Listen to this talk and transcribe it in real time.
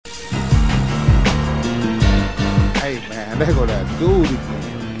Man, there go that dude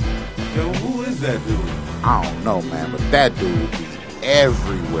again. Yo, who is that dude? I don't know, man, but that dude be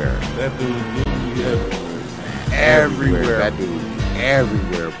everywhere. That dude be everywhere. Everywhere. That dude be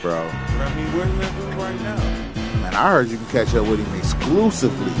everywhere, bro. I mean, where's that dude right now? Man, I heard you can catch up with him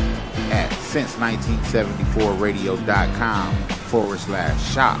exclusively at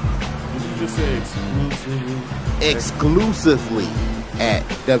since1974radio.com/shop. Did you just say exclusively? Exclusively at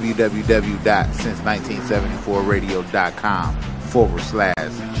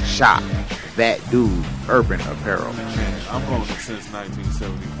www.since1974radio.com/shop. That dude, Urban Apparel. Man, I'm going to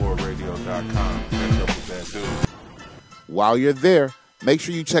since1974radio.com. Catch up with that dude. While you're there, make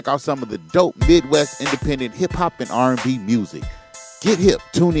sure you check out some of the dope Midwest independent hip-hop and R&B music. Get hip,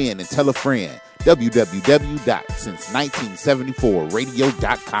 tune in, and tell a friend.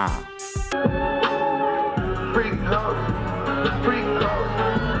 www.since1974radio.com. Freak house, freak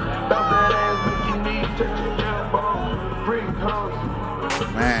house. Bounce that ass, make you need touch your elbow. Freak house.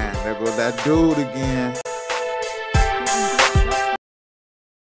 Man, there goes that dude again.